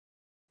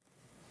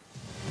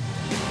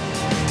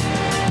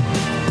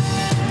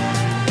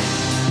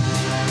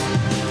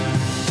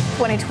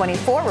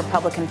2024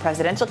 Republican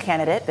presidential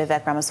candidate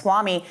Vivek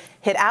Ramaswamy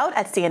hit out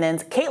at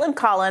CNN's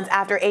Kaitlan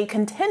after a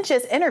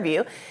contentious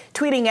interview,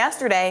 tweeting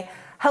yesterday,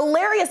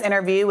 "Hilarious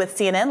interview with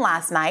CNN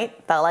last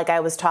night. Felt like I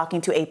was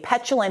talking to a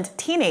petulant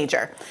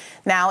teenager."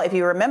 Now, if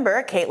you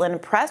remember, Kaitlan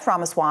pressed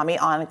Ramaswamy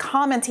on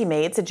comments he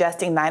made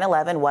suggesting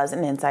 9/11 was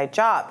an inside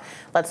job.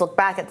 Let's look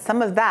back at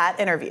some of that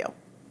interview.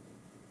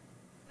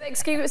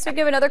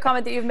 Speaking of another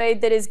comment that you've made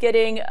that is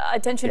getting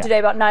attention today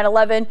about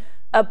 9/11,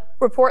 a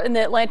report in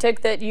the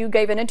Atlantic that you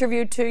gave an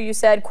interview to, you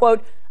said,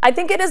 quote, "I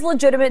think it is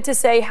legitimate to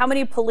say how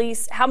many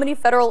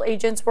federal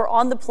agents were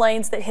on the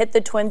planes that hit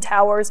the Twin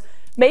Towers.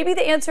 Maybe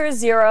the answer is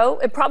zero.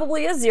 It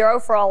probably is zero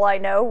for all I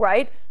know,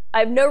 right? I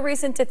have no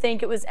reason to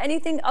think it was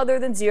anything other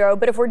than zero.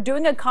 But if we're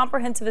doing a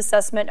comprehensive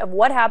assessment of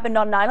what happened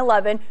on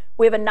 9/11,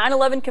 we have a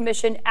 9/11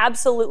 commission.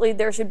 Absolutely,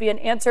 there should be an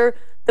answer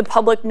the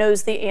public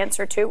knows the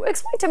answer to."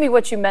 Explain to me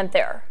what you meant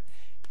there.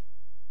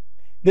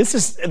 This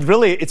is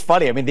really, it's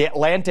funny. I mean, the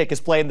Atlantic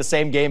is playing the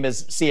same game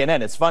as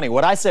CNN. It's funny.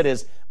 What I said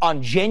is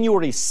on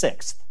January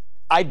 6th,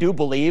 I do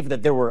believe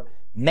that there were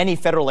many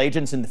federal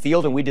agents in the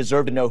field and we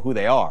deserve to know who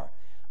they are.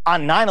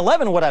 On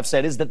 9/11, what I've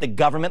said is that the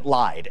government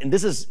lied. And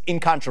this is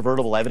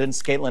incontrovertible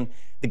evidence, Kaitlan.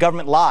 The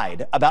government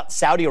lied about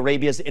Saudi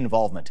Arabia's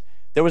involvement.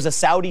 There was a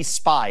Saudi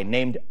spy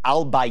named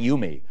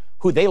al-Bayoumi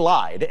who they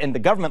lied, and the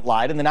government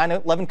lied, and the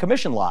 9/11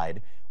 Commission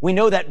lied. We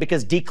know that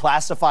because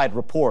declassified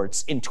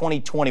reports in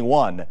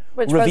 2021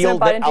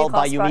 revealed that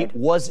al-Bayoumi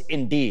was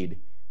indeed.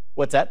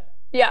 What's that?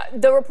 Yeah,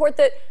 the report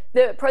that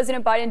the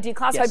President Biden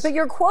declassified. Yes. But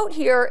your quote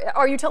here,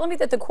 are you telling me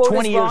that the quote is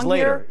wrong 20 years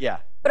later, here? yeah.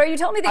 But are you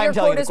telling me that your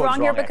quote is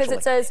wrong here because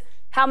it says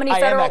how many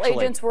federal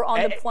agents were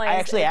on the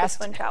planes at the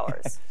Twin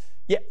Towers?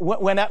 Yeah,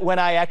 when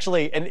I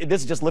actually, and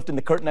this is just lifting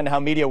the curtain on how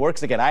media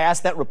works again, I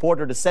asked that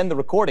reporter to send the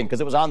recording because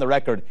it was on the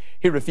record.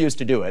 He refused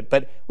to do it.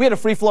 But we had a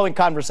free-flowing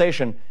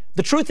conversation.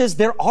 The truth is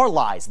there are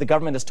lies the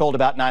government has told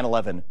about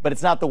 9/11, but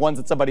it's not the ones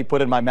that somebody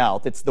put in my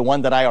mouth. It's the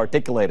one that I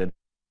articulated.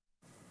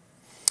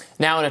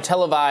 Now, in a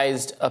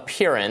televised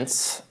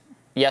appearance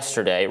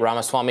yesterday,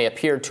 Ramaswamy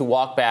appeared to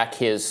walk back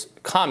his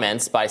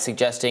comments by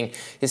suggesting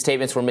his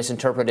statements were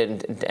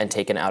misinterpreted and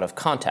taken out of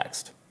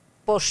context.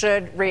 People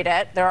should read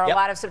it. There are a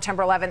lot of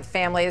September 11th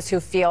families who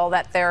feel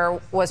that there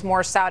was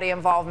more Saudi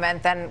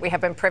involvement than we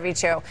have been privy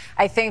to.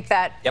 I think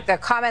that the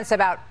comments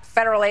about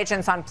federal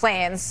agents on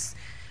planes,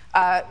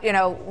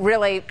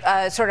 really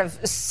sort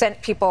of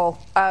sent people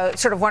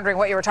sort of wondering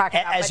what you were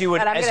talking about. You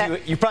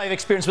probably have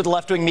experience with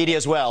left-wing media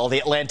as well. The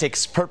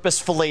Atlantic's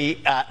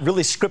purposefully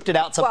really scripted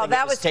out something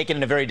that was taken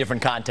in a very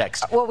different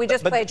context. Well, we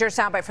just played your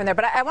soundbite from there.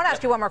 But I want to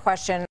ask you one more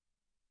question.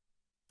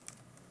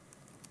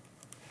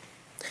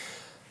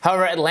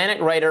 However,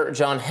 Atlantic writer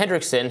John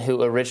Hendrickson,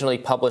 who originally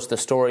published the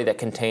story that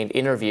contained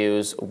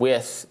interviews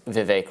with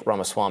Vivek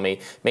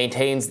Ramaswamy,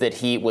 maintains that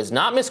he was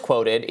not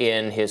misquoted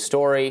in his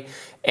story,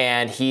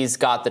 and he's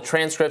got the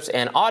transcripts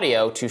and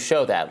audio to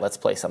show that. Let's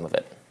play some of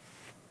it.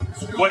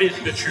 What is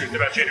the truth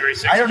about January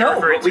 6th? I don't know.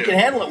 We can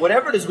handle it.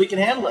 Whatever it is, we can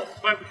handle it.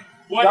 But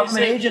what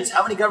government agents,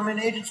 how many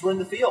government agents were in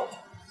the field?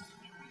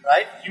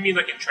 Right? You mean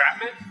like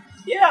entrapment?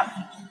 Yeah.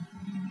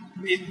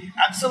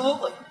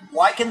 Absolutely.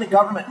 Why can the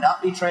government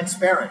not be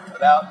transparent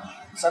about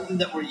something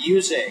that we're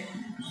using,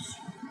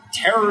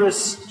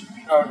 terrorists,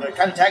 or the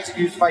kind of tactics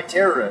used to fight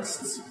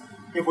terrorists,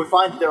 if we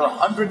find that there are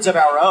hundreds of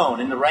our own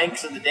in the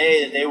ranks of the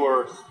day that they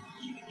were,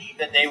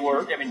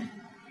 I mean,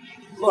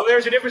 look. Well,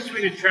 there's a difference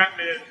between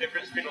entrapment and a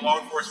difference between a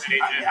law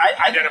enforcement agent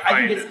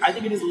I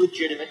think it is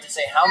legitimate to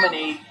say how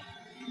many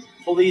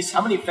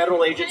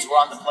federal agents were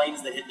on the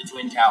planes that hit the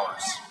Twin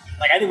Towers.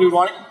 Like, I think we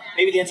want it,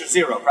 maybe the answer is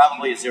zero,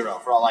 probably is zero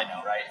for all I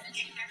know, right?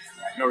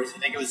 No reason to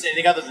think it was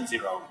anything other than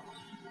zero.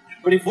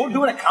 But if we're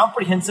doing a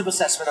comprehensive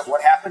assessment of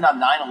what happened on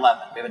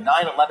 9/11, we have a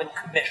 9/11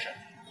 commission,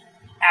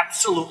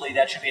 absolutely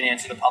that should be an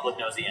answer the public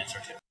knows the answer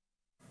to.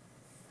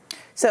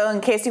 So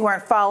in case you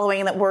weren't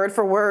following that word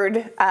for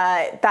word,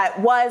 that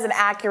was an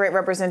accurate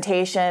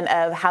representation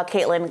of how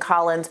Kaitlan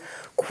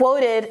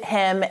quoted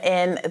him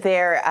in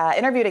their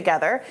interview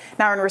together.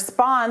 Now, in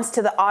response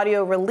to the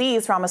audio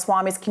release,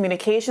 Ramaswamy's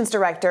communications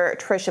director,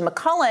 Tricia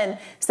McCullen,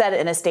 said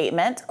in a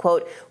statement,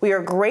 quote, "We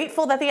are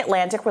grateful that the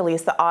Atlantic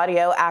released the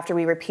audio after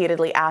we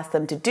repeatedly asked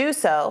them to do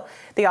so.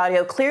 The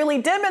audio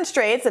clearly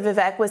demonstrates that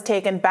Vivek was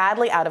taken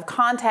badly out of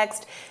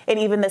context, and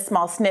even this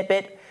small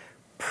snippet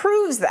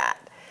proves that."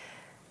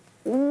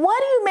 What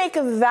do you make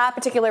of that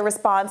particular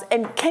response?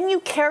 And can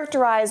you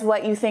characterize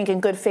what you think in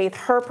good faith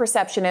her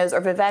perception is,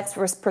 or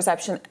Vivek's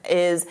perception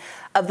is,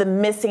 of the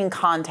missing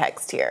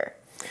context here?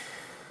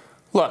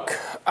 Look,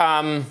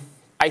 I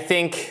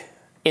think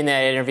in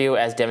that interview,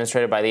 as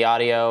demonstrated by the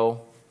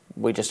audio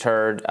we just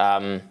heard,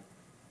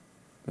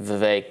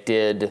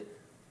 Vivek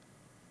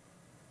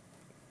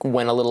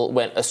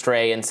went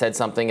astray and said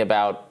something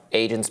about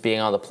agents being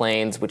on the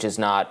planes, which is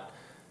not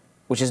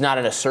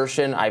an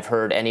assertion I've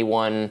heard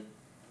anyone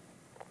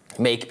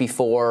make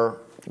before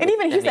And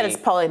even he said it's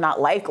probably not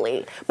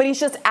likely, but he's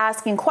just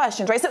asking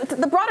questions, right? So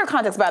the broader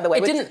context, by the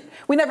way, which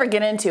we never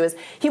get into, is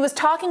he was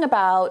talking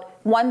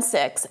about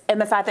 1-6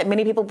 and the fact that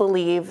many people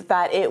believe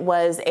that it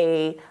was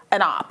an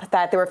op,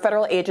 that there were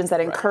federal agents that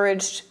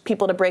encouraged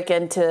people to break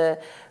into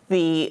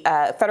the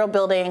federal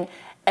building,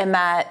 and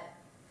that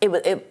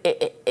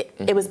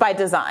it was by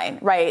design,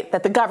 right?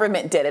 That the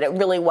government did it. It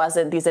really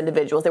wasn't these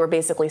individuals. They were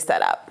basically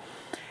set up.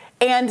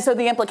 And so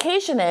the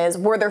implication is,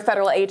 were there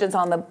federal agents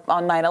on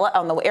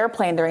the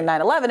airplane during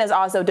 9/11? Is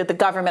also, did the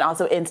government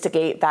also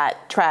instigate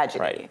that tragedy?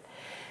 Right.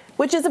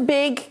 Which is a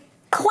big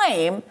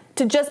claim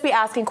to just be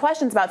asking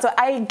questions about. So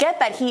I get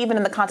that he, even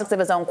in the context of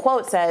his own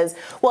quote, says,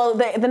 well,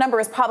 the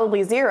number is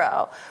probably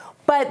 0.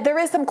 But there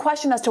is some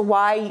question as to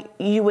why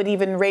you would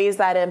even raise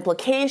that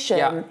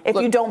implication if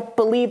you don't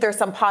believe there's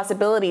some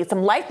possibility,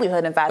 some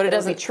likelihood, in fact, that it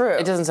would be true.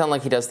 It doesn't sound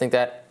like he does think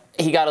that.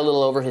 He got a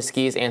little over his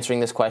skis answering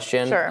this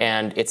question,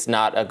 and it's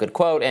not a good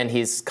quote, and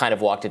he's kind of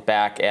walked it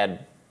back, and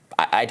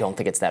I don't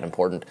think it's that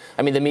important.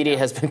 I mean, the media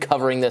has been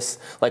covering this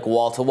like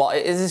wall to wall.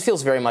 This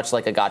feels very much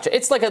like a gotcha.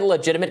 It's like a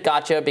legitimate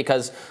gotcha,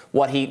 because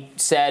what he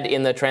said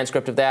in the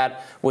transcript of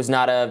that was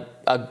not a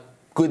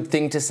good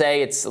thing to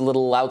say. It's a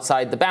little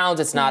outside the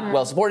bounds. It's not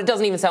well supported. It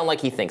doesn't even sound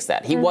like he thinks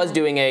that. He was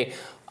doing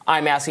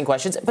I'm asking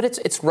questions, but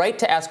it's right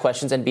to ask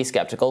questions and be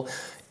skeptical,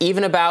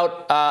 even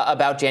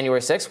about January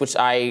 6th, which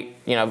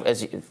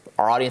as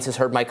our audience has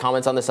heard my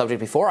comments on the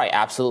subject before, I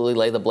absolutely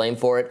lay the blame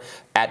for it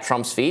at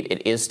Trump's feet.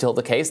 It is still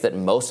the case that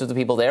most of the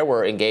people there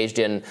were engaged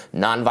in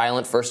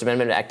nonviolent First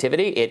Amendment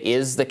activity. It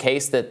is the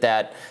case that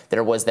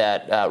there was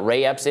that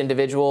Ray Epps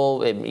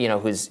individual, he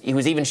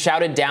was even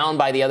shouted down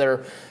by the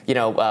other,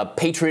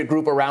 patriot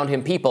group around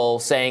him, people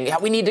saying,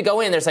 we need to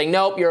go in. They're saying,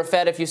 nope, you're a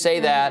Fed if you say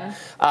that.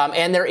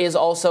 And there is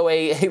also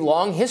a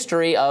long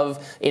history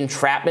of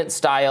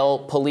entrapment-style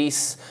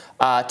police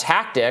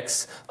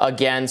tactics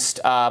against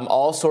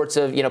all sorts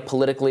of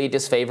politically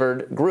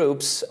disfavored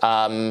groups,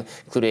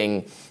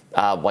 including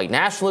white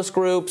nationalist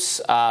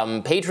groups,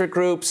 patriot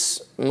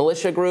groups,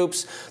 militia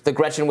groups. The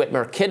Gretchen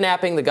Whitmer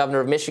kidnapping, the governor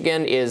of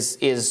Michigan,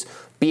 is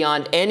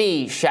beyond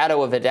any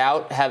shadow of a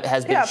doubt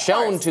has been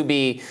shown to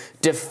be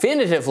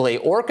definitively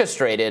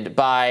orchestrated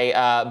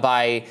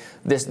by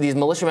these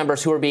militia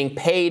members who are being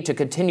paid to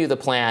continue the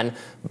plan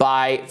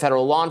by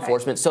federal law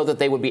enforcement so that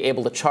they would be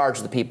able to charge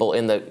the people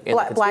in the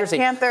conspiracy.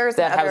 Black Panthers.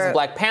 That happens to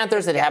Black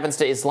Panthers. That happens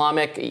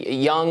to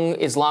young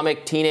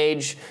Islamic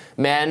teenage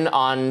men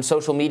on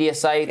social media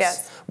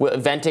sites.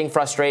 Venting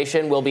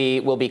frustration, will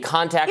be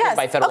contacted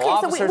by federal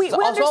officers. So we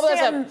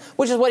understand,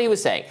 which is what he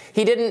was saying.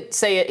 He didn't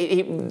say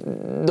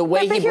it. The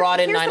way he brought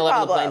in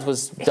 9/11 the planes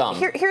was dumb.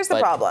 Here's the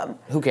problem.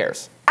 Who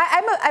cares?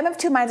 I'm of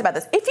two minds about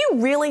this. If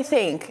you really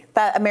think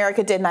that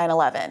America did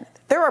 9/11,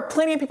 there are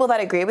plenty of people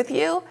that agree with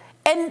you,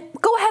 and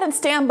go ahead and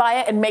stand by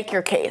it and make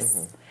your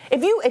case.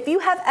 If you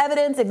have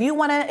evidence, if you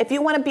want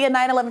to be a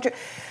 9/11.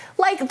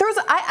 Like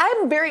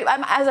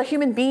I'm as a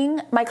human being,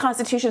 my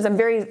constitution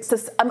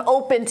is I'm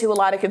open to a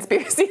lot of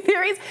conspiracy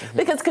theories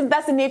because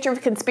that's the nature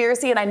of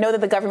conspiracy, and I know that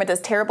the government does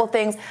terrible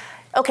things.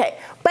 Okay,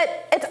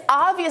 but it's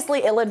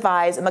obviously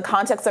ill-advised in the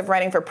context of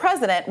running for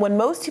president when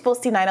most people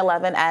see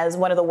 9/11 as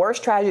one of the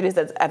worst tragedies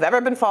that have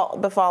ever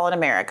befallen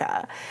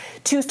America.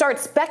 To start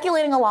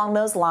speculating along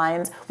those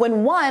lines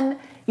when, one,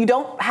 you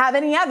don't have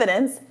any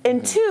evidence,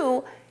 and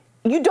two,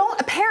 you don't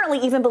apparently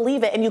even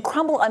believe it, and you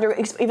crumble under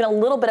even a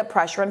little bit of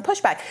pressure and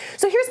pushback.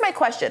 So here's my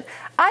question.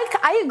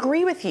 I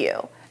agree with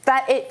you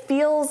that it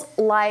feels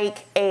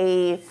like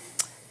a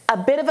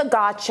bit of a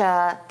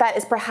gotcha that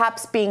is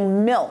perhaps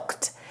being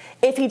milked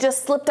if he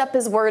just slipped up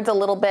his words a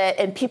little bit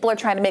and people are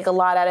trying to make a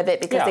lot out of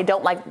it because they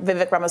don't like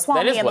Vivek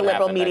Ramaswamy and the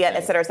liberal media,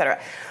 et cetera, et cetera.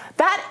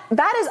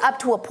 That is up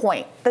to a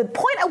point. The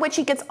point at which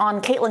he gets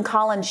on Kaitlan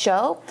Collins'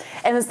 show,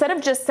 and instead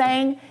of just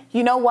saying,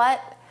 you know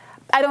what,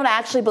 I don't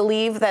actually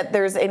believe that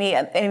there's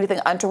anything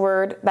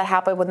untoward that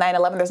happened with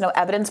 9/11. There's no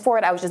evidence for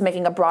it. I was just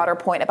making a broader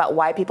point about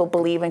why people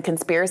believe in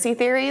conspiracy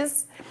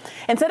theories.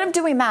 Instead of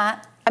doing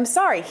that, I'm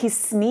sorry, he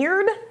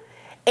smeared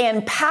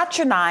and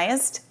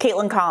patronized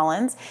Kaitlan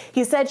Collins.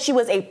 He said she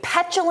was a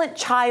petulant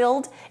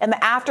child in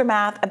the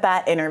aftermath of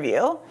that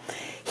interview.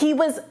 He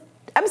was,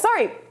 I'm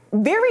sorry,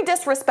 very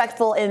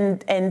disrespectful and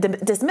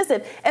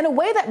dismissive in a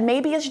way that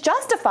maybe is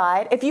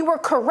justified if you were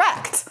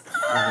correct.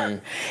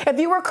 If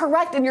you were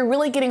correct and you're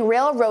really getting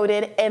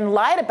railroaded and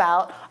lied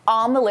about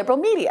on the liberal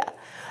media.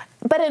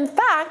 But in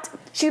fact,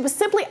 she was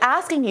simply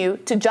asking you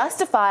to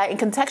justify and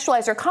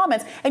contextualize her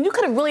comments, and you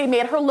could have really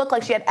made her look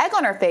like she had egg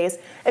on her face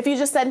if you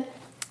just said,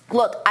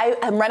 look, I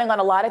am running on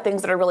a lot of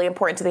things that are really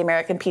important to the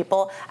American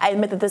people. I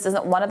admit that this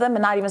isn't one of them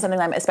and not even something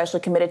I'm especially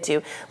committed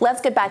to. Let's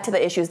get back to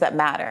the issues that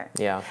matter.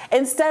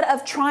 Instead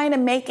of trying to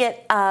make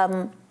it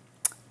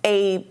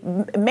a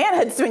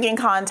manhood swinging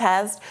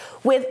contest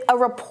with a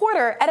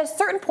reporter at a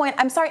certain point.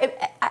 I'm sorry.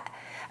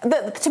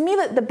 To me,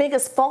 the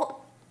biggest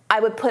fault I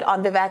would put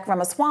on Vivek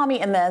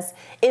Ramaswamy in this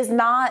is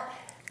not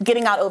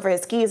getting out over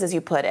his skis, as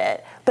you put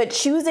it, but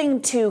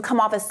choosing to come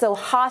off as so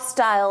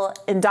hostile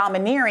and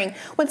domineering.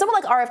 When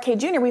someone like RFK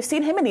Jr., we've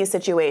seen him in these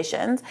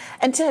situations,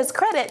 and to his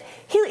credit,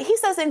 he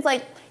says things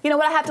like, you know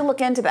what, I have to look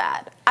into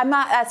that. I'm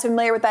not as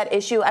familiar with that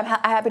issue. I'm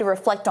happy to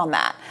reflect on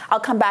that. I'll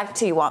come back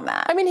to you on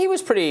that. I mean, he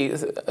was pretty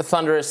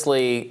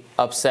thunderously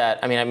upset.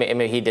 I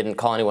mean, he didn't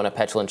call anyone a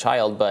petulant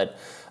child, but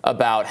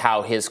about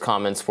how his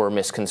comments were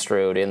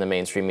misconstrued in the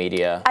mainstream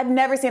media. I've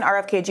never seen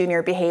RFK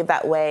Jr. behave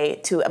that way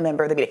to a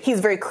member of the media.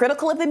 He's very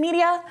critical of the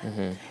media.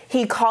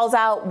 He calls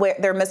out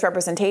their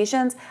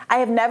misrepresentations. I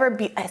have never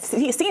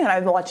seen him.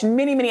 I've watched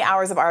many, many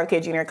hours of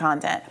RFK Jr.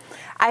 content.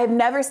 I have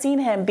never seen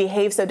him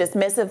behave so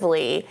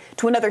dismissively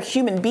to another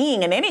human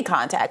being in any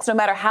context, no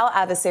matter how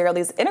adversarial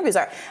these interviews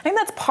are. I think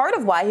that's part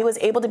of why he was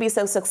able to be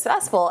so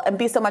successful and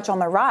be so much on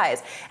the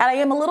rise. And I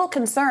am a little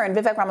concerned.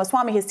 Vivek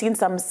Ramaswamy has seen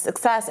some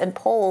success in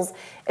polls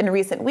in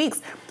recent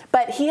weeks,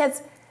 but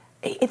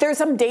there's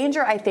some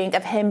danger, I think,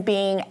 of him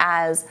being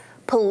as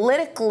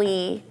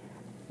politically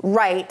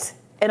right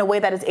in a way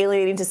that is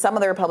alienating to some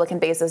of the Republican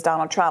base as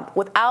Donald Trump,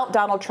 without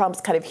Donald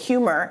Trump's kind of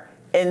humor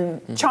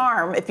and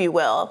charm, if you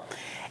will.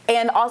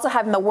 And also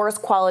having the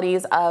worst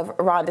qualities of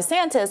Ron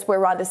DeSantis, where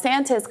Ron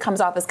DeSantis comes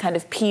off as kind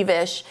of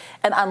peevish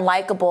and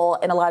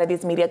unlikable in a lot of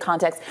these media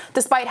contexts,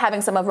 despite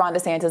having some of Ron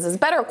DeSantis'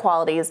 better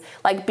qualities,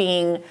 like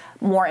being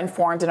more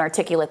informed and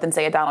articulate than,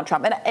 say, a Donald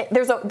Trump. And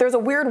there's a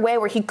weird way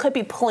where he could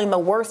be pulling the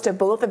worst of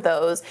both of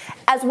those,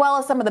 as well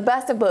as some of the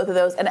best of both of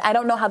those. And I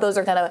don't know how those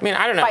are going to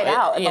fight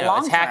out in the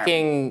long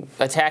term.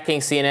 Attacking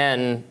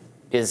CNN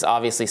is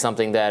obviously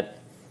something that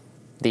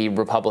the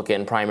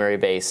Republican primary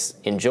base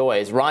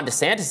enjoys. Ron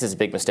DeSantis'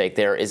 big mistake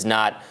there is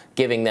not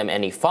giving them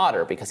any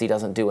fodder, because he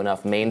doesn't do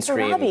enough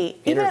mainstream interviews.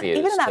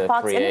 Even in that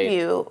Fox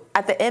interview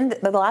at the end,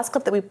 the last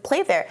clip that we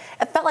played there,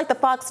 it felt like the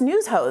Fox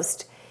News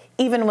host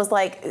even was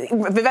like,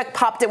 Vivek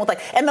popped in with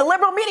like, and the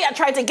liberal media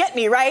tried to get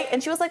me, right?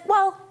 And she was like,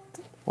 well,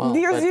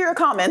 here's your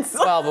comments.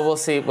 Well, but we'll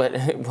see what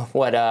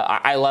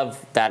I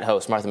love that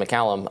host, Martha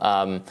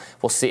McCallum.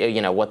 We'll see,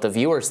 what the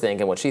viewers think,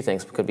 and what she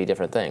thinks could be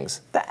different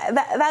things.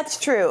 That's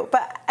true.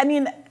 But I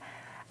mean,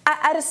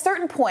 at a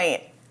certain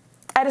point,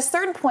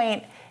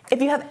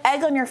 if you have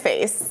egg on your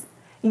face,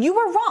 you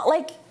were wrong.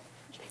 Like,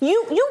 he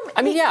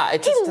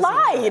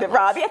lied,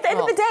 Robby. At the end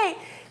of the day,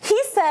 he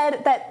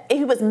said that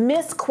he was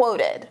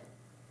misquoted.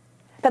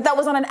 That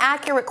was on an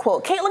accurate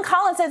quote. Kaitlan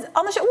Collins says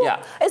on the show,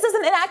 is this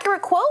an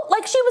inaccurate quote?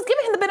 Like, she was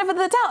giving him the benefit of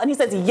the doubt. And he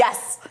says,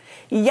 yes,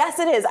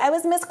 it is. I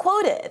was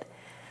misquoted.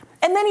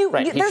 And then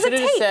there's a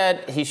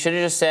tape. He should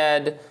have just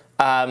said,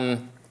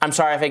 I'm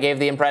sorry if I gave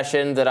the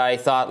impression that I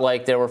thought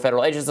like there were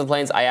federal agents on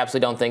planes. I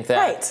absolutely don't think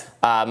that.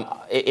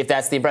 Right. If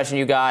that's the impression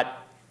you got,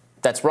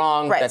 that's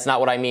wrong. Right. That's not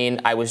what I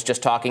mean. I was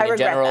just talking in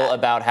general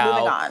about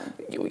how,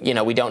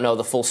 we don't know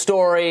the full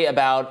story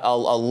about a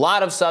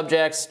lot of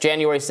subjects,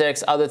 January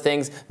 6th, other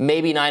things,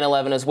 maybe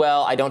 9/11 as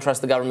well. I don't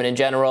trust the government in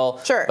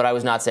general. Sure. But I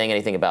was not saying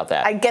anything about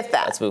that. I get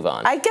that. Let's move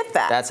on. I get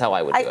that. That's how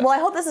I would do it. Well, I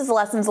hope this is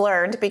lessons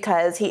learned,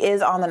 because he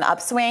is on an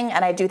upswing,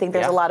 and I do think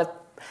there's a lot of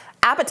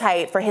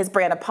appetite for his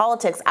brand of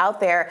politics out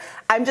there.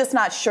 I'm just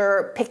not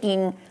sure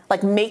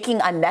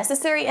making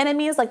unnecessary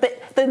enemies. Like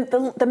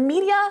the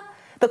media,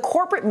 the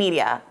corporate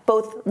media,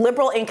 both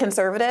liberal and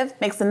conservative,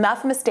 makes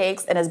enough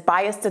mistakes and is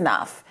biased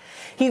enough.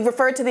 He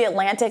referred to the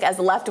Atlantic as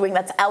left-wing.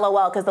 That's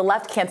LOL, because the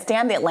left can't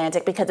stand the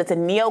Atlantic because it's a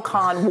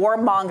neocon,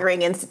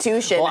 warmongering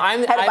institution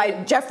headed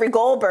by Jeffrey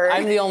Goldberg.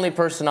 I'm the only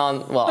person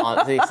to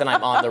the extent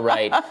I'm on the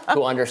right,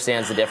 who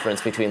understands the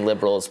difference between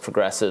liberals,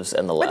 progressives,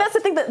 and the left. But that's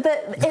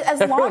the thing,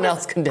 as everyone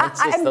else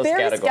condenses those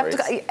categories.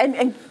 Skeptical,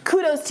 and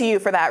kudos to you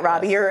for that,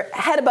 Robby. You're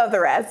head above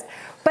the rest.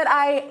 But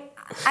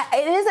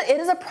it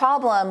is a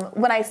problem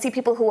when I see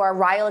people who are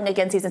riling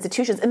against these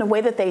institutions in a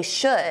way that they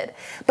should,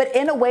 but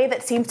in a way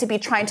that seems to be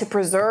trying to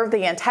preserve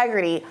the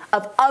integrity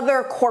of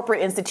other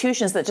corporate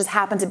institutions that just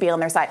happen to be on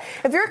their side.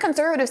 If you're a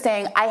conservative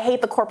saying, I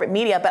hate the corporate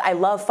media, but I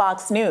love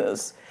Fox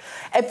News,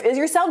 if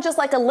you sound just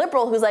like a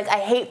liberal who's like, I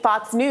hate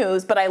Fox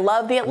News, but I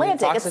love the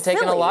Atlantic. Fox has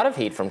taken a lot of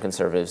heat from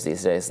conservatives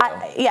these days, though.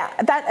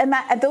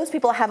 And those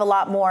people have a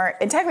lot more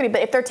integrity.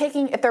 But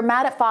if they're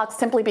mad at Fox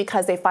simply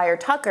because they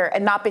fired Tucker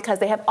and not because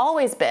they have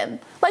always been,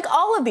 like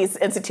all of these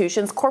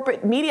institutions,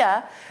 corporate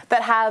media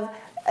that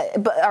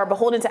are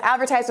beholden to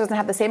advertisers and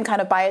have the same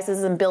kind of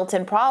biases and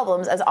built-in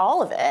problems as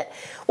all of it,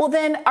 well,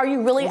 then are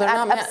you really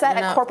upset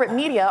at corporate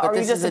media, or are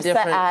you just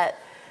upset at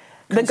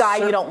the guy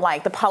you don't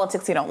like, the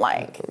politics you don't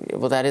like?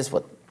 Well, that is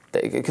what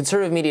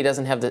conservative media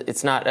doesn't have.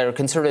 Or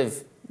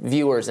conservative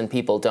viewers and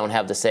people don't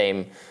have the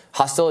same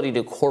hostility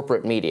to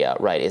corporate media,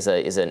 right? Is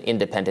an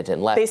independent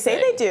and left. They say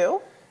thing. They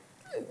do.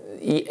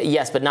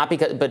 Yes, but not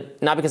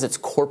because it's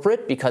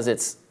corporate, because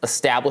it's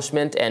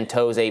establishment and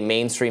toes a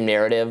mainstream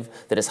narrative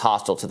that is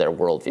hostile to their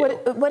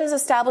worldview. What does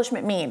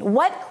establishment mean?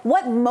 What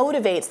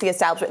motivates the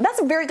establishment? That's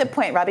a very good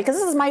point, Robby, because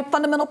this is my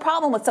fundamental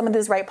problem with some of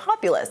these right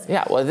populists.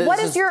 Yeah, well,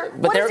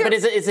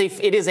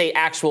 it is a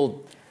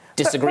actual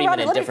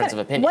disagreement and difference of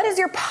opinion. What is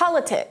your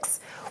politics?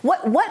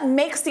 What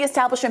makes the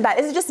establishment bad?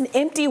 Is it just an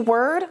empty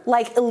word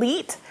like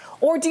elite?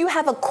 Or do you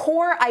have a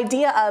core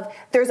idea of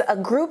there's a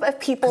group of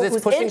people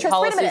whose pushing interests,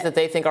 policies that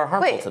they think are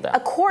harmful to them? A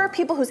core of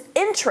people whose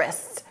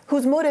interests,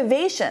 whose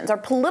motivations or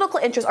political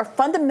interests are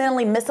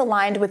fundamentally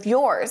misaligned with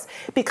yours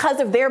because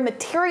of their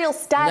material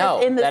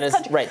status in this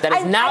country. Right. That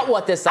is not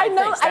what this side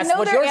thinks. That's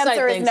what your side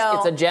thinks. No.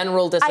 It's a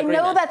general disagreement.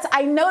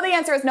 I know the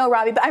answer is no,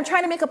 Robby, but I'm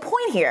trying to make a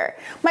point here.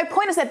 My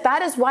point is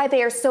that is why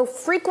they are so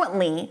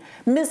frequently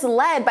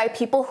misled by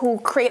people who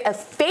create a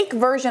fake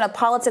version of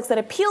politics that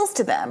appeals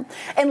to them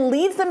and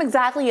leads them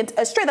exactly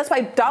astray. That's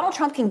why Donald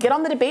Trump can get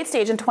on the debate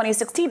stage in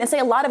 2016 and say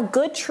a lot of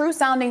good,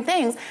 true-sounding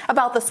things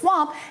about the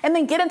swamp and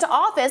then get into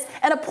office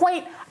and appoint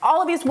all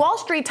of these Wall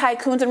Street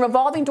tycoons and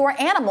revolving door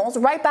animals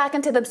right back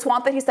into the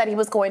swamp that he said he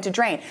was going to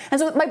drain. And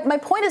so my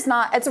point is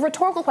not, it's a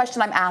rhetorical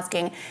question I'm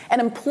asking and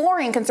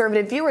imploring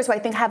conservative viewers who I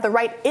think have the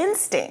right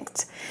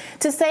instinct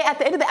to say at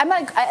the end of the day, I'm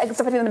not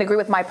expecting them to agree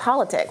with my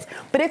politics,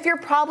 but if your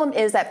problem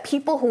is that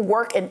people who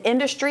work in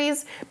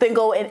industries then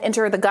go and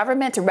enter the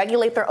government to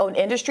regulate their own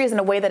industries in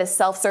a way that is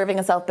self-serving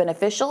and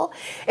self-beneficial,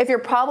 if your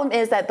problem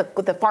is that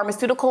the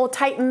pharmaceutical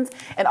titans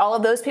and all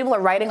of those people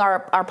are writing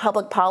our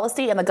public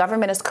policy and the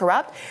government is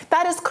corrupt,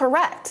 that is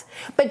correct.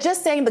 But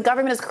just saying the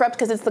government is corrupt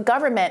because it's the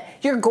government,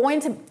 you're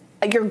going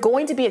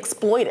to be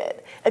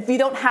exploited if you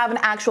don't have an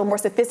actual more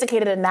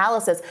sophisticated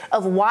analysis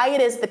of why it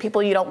is that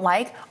people you don't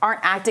like aren't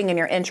acting in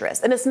your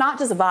interest. And it's not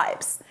just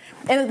vibes.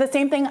 And the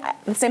same thing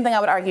I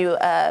would argue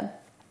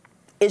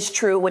is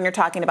true when you're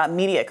talking about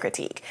media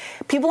critique.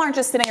 People aren't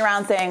just sitting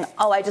around saying,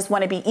 oh, I just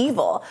want to be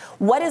evil.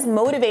 What is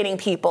motivating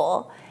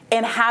people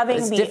in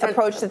having the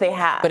approach that they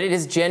have? But it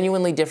is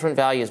genuinely different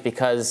values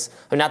because,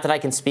 not that I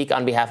can speak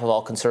on behalf of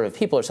all conservative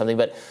people or something,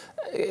 but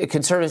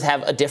conservatives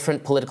have a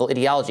different political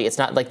ideology. It's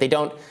not like they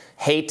don't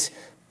hate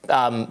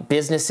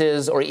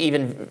businesses or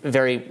even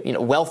very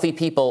wealthy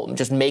people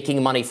just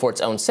making money for its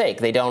own sake.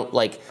 They don't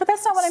but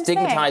that's not what I'm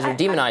stigmatize or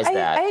demonize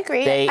that. I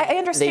agree. I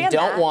understand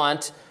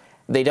that.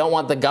 They don't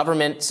want the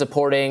government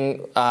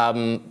supporting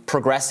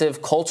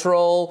progressive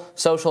cultural,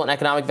 social, and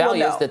economic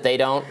values that they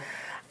don't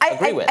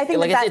agree with. I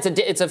think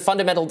it's a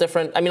fundamental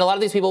different. I mean, a lot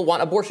of these people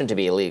want abortion to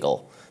be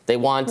illegal. They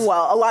want a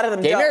lot of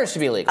them gay marriage to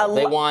be illegal.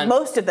 They want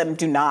most of them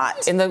do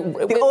not. We're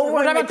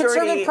talking about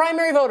conservative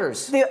primary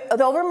voters. The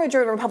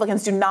overmajority of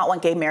Republicans do not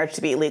want gay marriage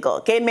to be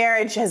illegal. Gay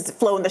marriage has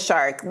flown the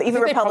shark.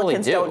 Even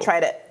Republicans don't try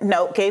to.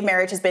 No, gay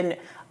marriage has been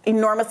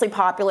enormously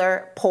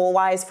popular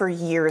poll-wise for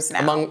years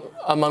now.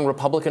 Among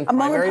Republican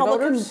primary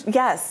voters?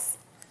 Yes.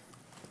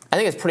 I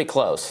think it's pretty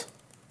close.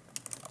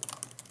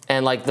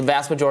 And like the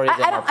vast majority of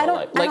them are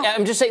pro-life.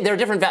 I'm just saying there are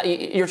different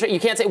values. You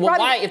can't say, well,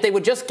 why? If they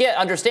would just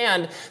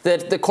understand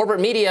that the corporate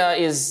media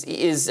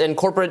and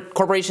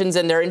corporations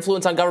and their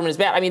influence on government is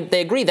bad. I mean,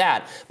 they agree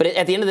that, but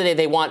at the end of the day,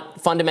 they want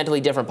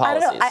fundamentally different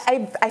policies. I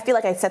don't know. I feel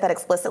like I said that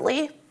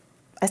explicitly.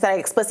 I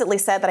explicitly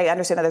said that I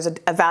understand that there's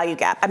a value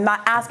gap. I'm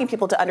not asking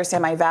people to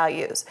understand my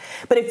values.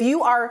 But if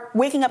you are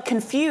waking up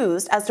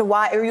confused as to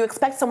why, or you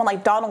expect someone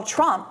like Donald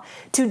Trump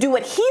to do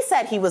what he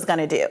said he was going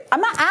to do. I'm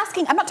not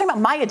talking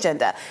about my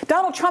agenda.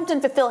 Donald Trump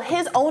didn't fulfill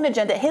his own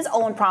agenda, his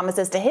own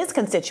promises to his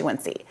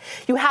constituency.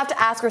 You have to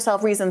ask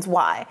yourself reasons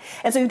why.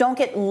 And so you don't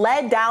get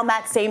led down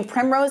that same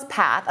primrose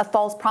path of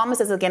false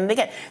promises again and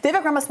again.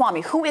 Vivek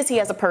Ramaswamy, who is he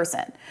as a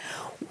person?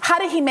 How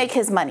did he make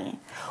his money?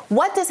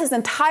 What does his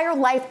entire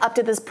life up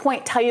to this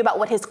point tell you about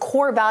what his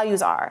core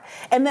values are?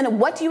 And then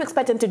what do you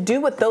expect him to do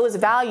with those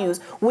values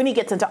when he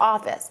gets into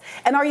office?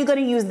 And are you going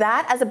to use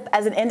that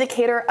as an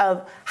indicator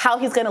of how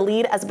he's going to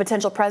lead as a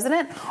potential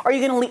president? Or are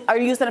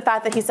you using the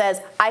fact that he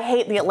says, I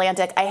hate the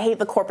Atlantic, I hate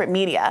the corporate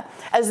media,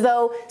 as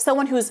though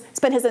someone who's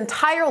spent his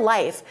entire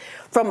life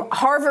from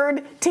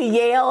Harvard to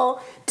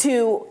Yale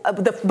to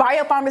the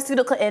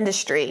biopharmaceutical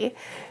industry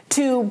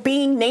to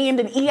being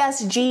named an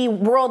ESG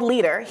world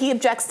leader, he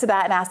objects to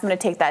that and asks them to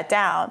take that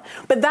down.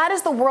 But that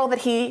is the world that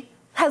he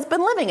has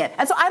been living in.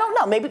 And so I don't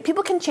know, maybe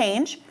people can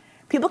change.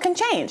 People can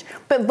change.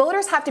 But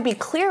voters have to be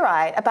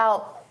clear-eyed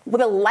about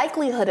the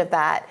likelihood of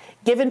that,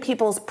 given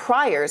people's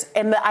priors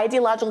and the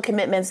ideological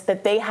commitments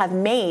that they have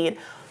made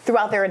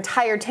throughout their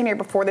entire tenure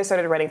before they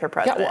started running for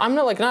president. Yeah, well, I'm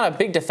not a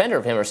big defender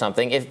of him or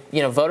something. If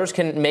voters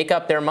can make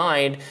up their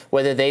mind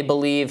whether they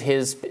believe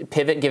his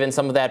pivot, given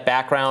some of that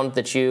background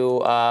that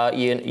you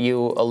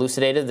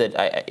elucidated,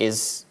 that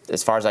is,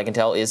 as far as I can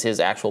tell, is his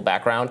actual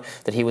background.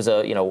 That he was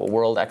a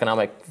World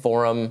Economic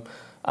Forum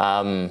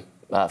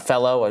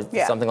fellow or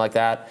something like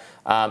that.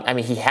 I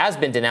mean, he has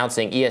been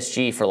denouncing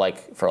ESG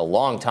for a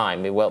long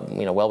time.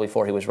 Well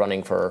before he was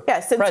running for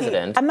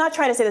president. I'm not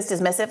trying to say this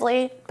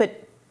dismissively,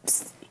 but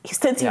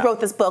since he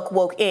wrote this book,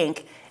 Woke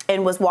Inc.,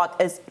 and was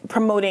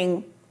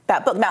promoting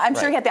that book. Now, I'm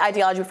sure he had the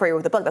ideology before he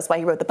wrote the book. That's why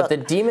he wrote the book.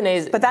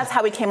 But that's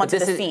how he came onto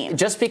the scene.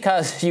 Just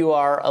because you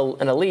are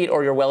an elite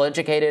or you're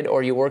well-educated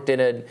or you worked in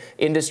an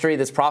industry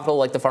that's profitable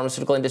like the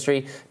pharmaceutical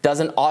industry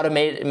doesn't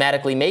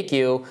automatically make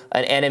you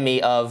an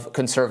enemy of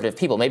conservative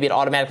people. Maybe it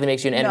automatically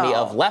makes you an enemy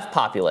of left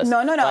populists.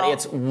 No. But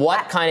it's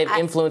what kind of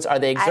influence are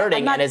they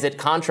exerting, and is it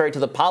contrary to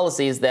the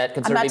policies that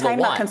conservative people want? I'm not talking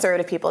about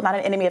conservative people, not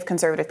an enemy of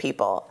conservative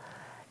people.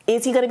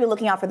 Is he going to be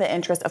looking out for the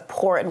interest of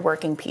poor and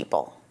working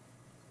people?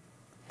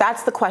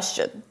 That's the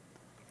question.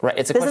 Right.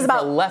 It's a question for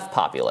a left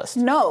populist.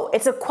 No,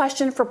 it's a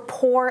question for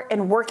poor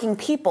and working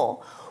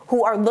people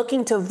who are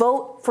looking to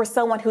vote for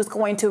someone who's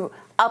going to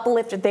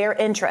uplift their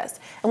interest.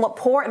 And what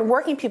poor and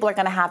working people are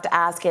going to have to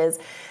ask is,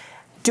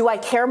 do I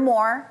care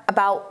more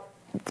about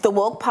the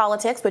woke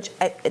politics, which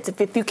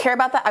if you care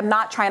about that, I'm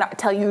not trying to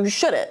tell you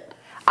shouldn't.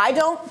 I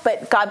don't,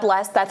 but God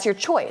bless, that's your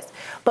choice.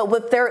 But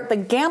what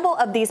the gamble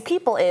of these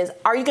people is,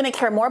 are you going to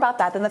care more about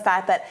that than the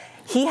fact that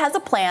he has a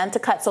plan to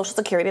cut Social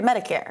Security and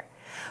Medicare?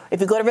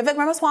 If you go to Vivek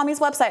Ramaswamy's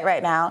website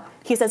right now,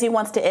 he says he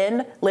wants to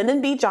end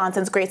Lyndon B.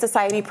 Johnson's Great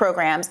Society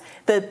programs,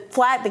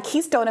 the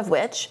keystone of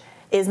which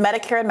is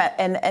Medicare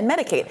and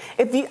Medicaid.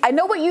 I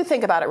know what you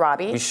think about it,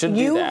 Robby. We should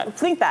do that. You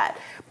think that.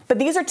 But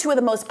these are two of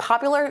the most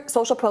popular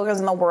social programs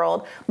in the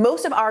world.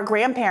 Most of our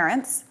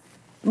grandparents,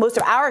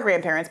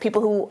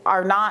 people who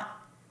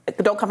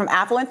don't come from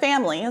affluent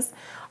families,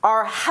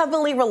 are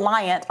heavily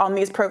reliant on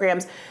these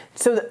programs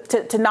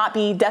to not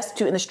be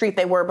destitute in the street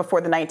they were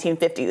before the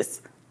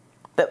 1950s.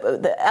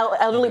 The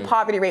elderly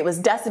poverty rate was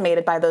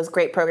decimated by those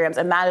great programs,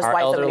 and that is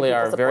why so many people support them. Our elderly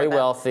are very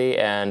wealthy,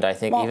 and I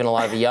think even a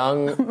lot of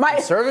young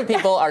conservative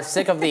people are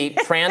sick of the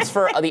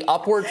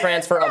upward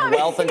transfer of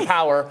wealth and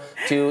power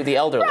to the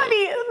elderly.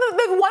 Robby,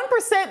 the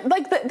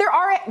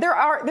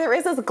 1%, there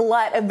is this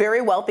glut of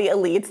very wealthy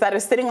elites that are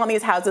sitting on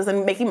these houses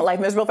and making life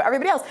miserable for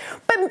everybody else.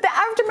 But the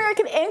average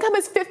American income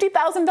is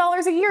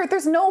 $50,000 a year.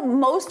 There's no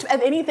most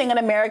of anything in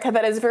America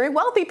that is very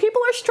wealthy.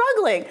 People are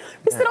struggling.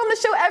 We sit on the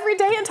show every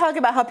day and talk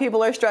about how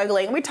people are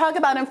struggling. We talk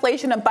about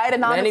inflation and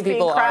Bidenomics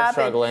being crap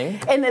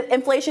and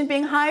inflation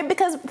being high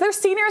because there's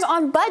seniors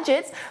on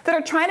budgets that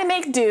are trying to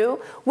make do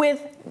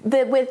with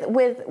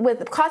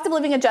cost of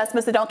living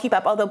adjustments that don't keep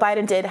up, although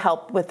Biden did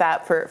help with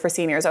that for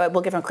seniors. I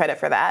will give him credit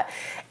for that.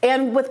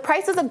 And with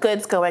prices of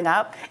goods going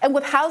up and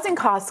with housing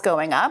costs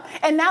going up,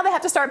 and now they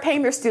have to start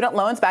paying their student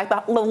loans back.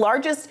 The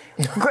largest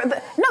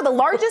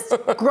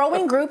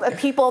growing group of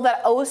people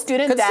that owe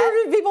student debt.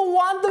 Conservative people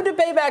want them to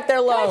pay back their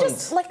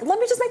loans. Let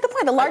me just make the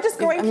point. The largest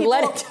growing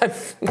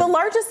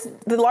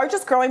the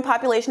largest growing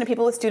population of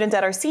people with student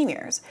debt are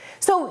seniors.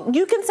 So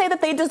you can say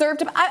that they deserve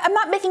to. I'm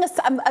not making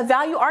a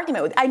value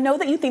argument. I know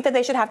that you think that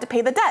they should have to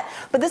pay the debt,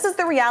 but this is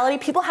the reality.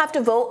 People have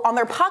to vote on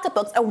their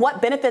pocketbooks and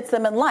what benefits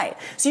them in life.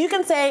 So you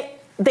can say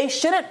they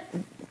shouldn't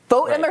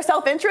vote in their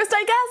self-interest,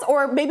 I guess,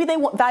 or maybe they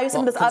value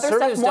some of this other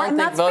stuff more, and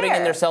that's voting fair.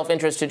 in their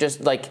self-interest to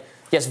just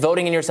yes,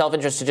 voting in your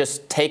self-interest to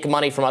just take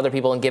money from other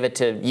people and give it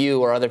to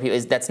you or other people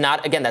that's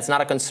not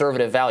a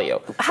conservative value.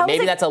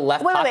 Maybe that's a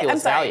left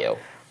populist value.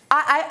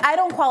 I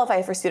don't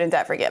qualify for student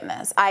debt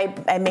forgiveness.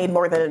 I made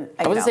more than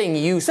I wasn't saying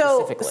you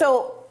specifically.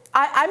 So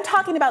I'm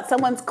talking about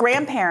someone's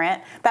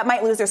grandparent that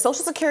might lose their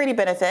Social Security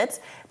benefits,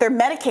 their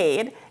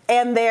Medicaid,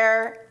 and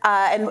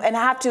and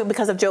have to,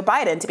 because of Joe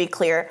Biden, to be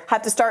clear,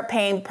 have to start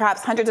paying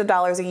perhaps hundreds of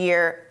dollars a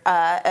year,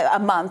 a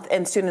month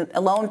in student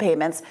loan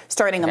payments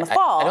starting in the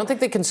fall. I don't think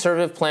the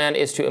conservative plan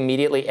is to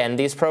immediately end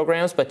these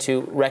programs, but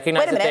to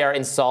recognize that they are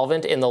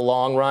insolvent in the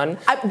long run.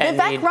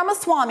 Vivek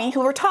Ramaswamy,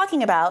 who we're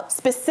talking about,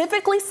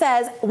 specifically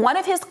says one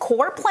of his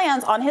core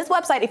plans on his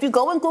website, if you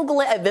go and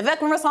Google it at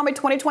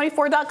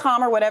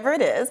VivekRamaswamy2024.com or whatever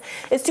it is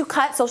to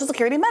cut Social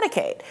Security and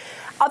Medicaid.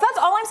 That's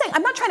all I'm saying.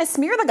 I'm not trying to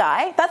smear the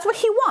guy. That's what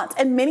he wants.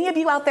 And many of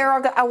you out there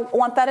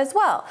want that as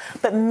well.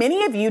 But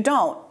many of you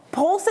don't.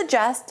 Polls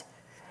suggest,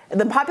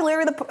 the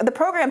popularity of the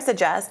program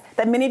suggests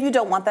that many of you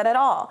don't want that at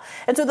all.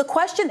 And so the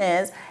question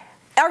is,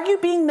 are you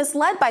being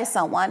misled by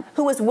someone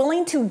who is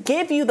willing to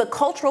give you the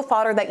cultural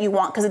fodder that you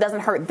want because it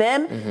doesn't hurt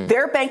them,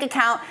 their bank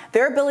account,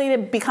 their ability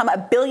to become a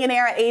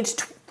billionaire at age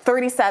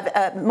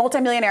 37,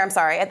 multimillionaire,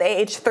 at the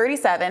age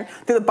 37,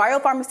 through the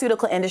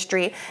biopharmaceutical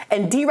industry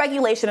and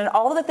deregulation and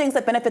all of the things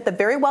that benefit the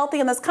very wealthy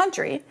in this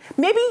country?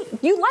 Maybe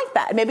you like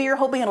that. Maybe you're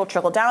hoping it'll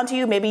trickle down to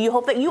you. Maybe you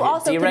hope that you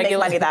also can make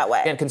money that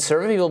way. And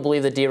conservative people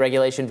believe that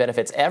deregulation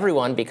benefits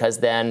everyone because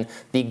then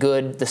the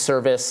good, the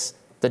service,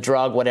 the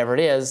drug, whatever it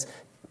is,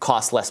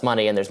 costs less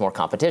money and there's more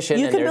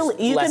competition and there's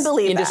less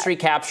industry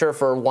capture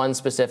for one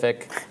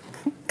specific.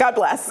 God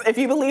bless. If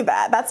you believe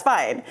that, that's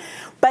fine.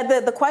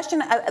 But the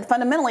question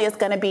fundamentally is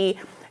going to be,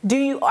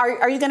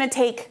 are you going to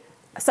take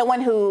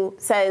someone who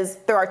says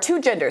there are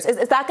two genders?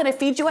 Is that going to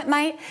feed you at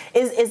night?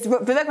 Is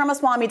Vivek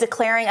Ramaswamy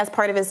declaring as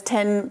part of his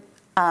 10,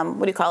 what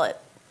do you call it?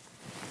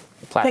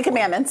 10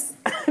 commandments,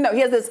 No, he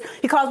has this.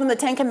 He calls them the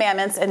 10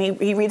 Commandments, and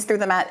he reads through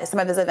them at some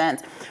of his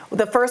events.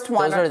 The first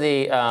one.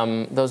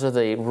 Those are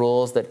the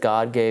rules that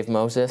God gave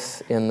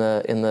Moses in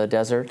the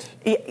desert.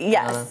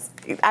 Yes.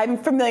 I'm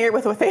familiar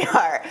with what they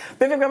are.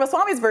 Vivek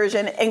Ramaswamy's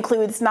version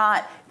includes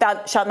not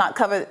thou shalt not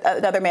covet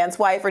another man's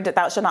wife or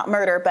thou shalt not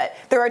murder, but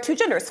there are 2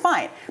 genders.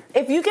 Fine.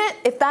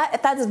 If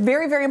that is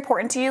very, very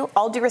important to you,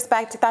 all due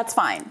respect, that's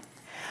fine.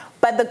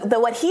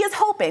 But what he is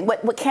hoping,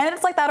 what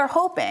candidates like that are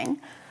hoping,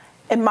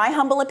 in my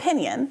humble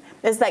opinion,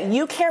 is that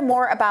you care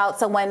more about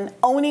someone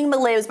owning the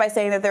libs by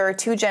saying that there are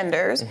 2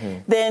 genders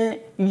than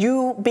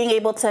you being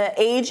able to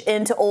age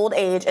into old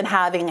age and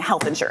having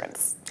health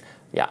insurance.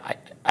 Yeah,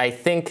 I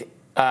think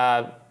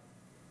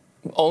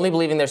only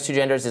believing there's 2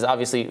 genders is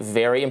obviously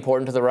very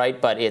important to the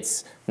right, but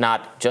it's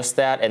not just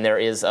that. And there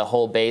is a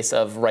whole base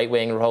of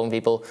right-wing Republican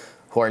people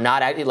who are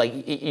not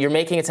you're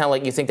making it sound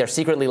like you think they're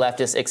secretly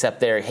leftists, except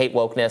they hate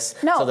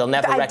wokeness. No, so they'll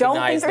never I don't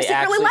recognize think they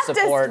they're secretly actually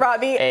leftist, support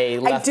Robby. a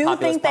left I do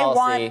think they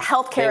want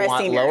health care as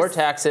seniors. They want lower seniors.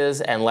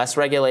 taxes and less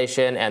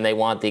regulation, and they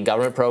want the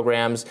government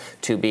programs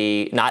to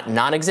be not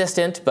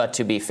non-existent, but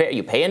to be fair.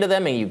 You pay into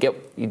them, and you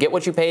get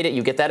what you paid it.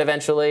 You get that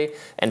eventually,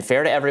 and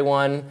fair to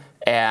everyone.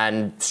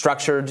 And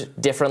structured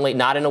differently,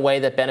 not in a way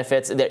that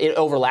benefits. It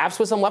overlaps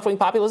with some left-wing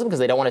populism because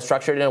they don't want to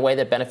structure it in a way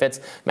that benefits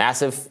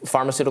massive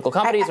pharmaceutical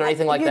companies or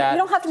anything like that. You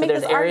don't have to make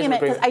this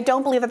argument because I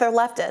don't believe that they're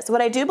leftists.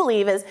 What I do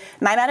believe is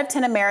 9 out of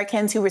 10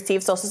 Americans who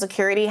receive Social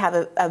Security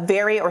have a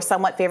very or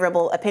somewhat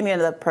favorable opinion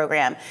of the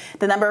program.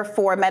 The number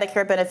for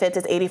Medicare benefits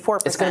is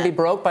 84%. It's going to be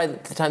broke by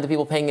the time the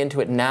people paying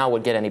into it now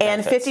would get any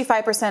benefits. And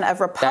 55%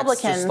 of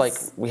Republicans. That's just like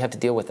we have to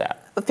deal with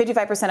that.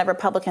 55% of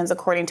Republicans,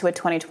 according to a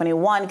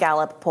 2021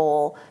 Gallup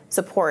poll,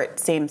 support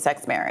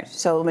same-sex marriage.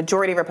 So a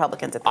majority of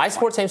Republicans at this I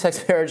support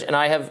same-sex marriage, and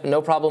I have no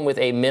problem with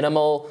a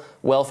minimal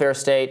welfare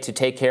state to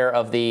take care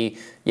of the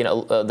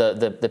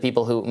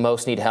people who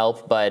most need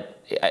help.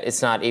 But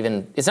it's not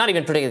even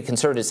particularly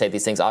conservative to say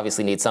these things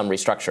obviously need some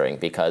restructuring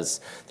because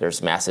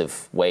there's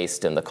massive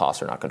waste and the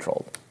costs are not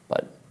controlled.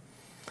 But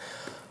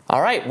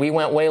all right, we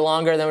went way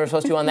longer than we were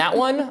supposed to on that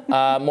one.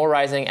 More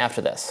Rising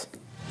after this.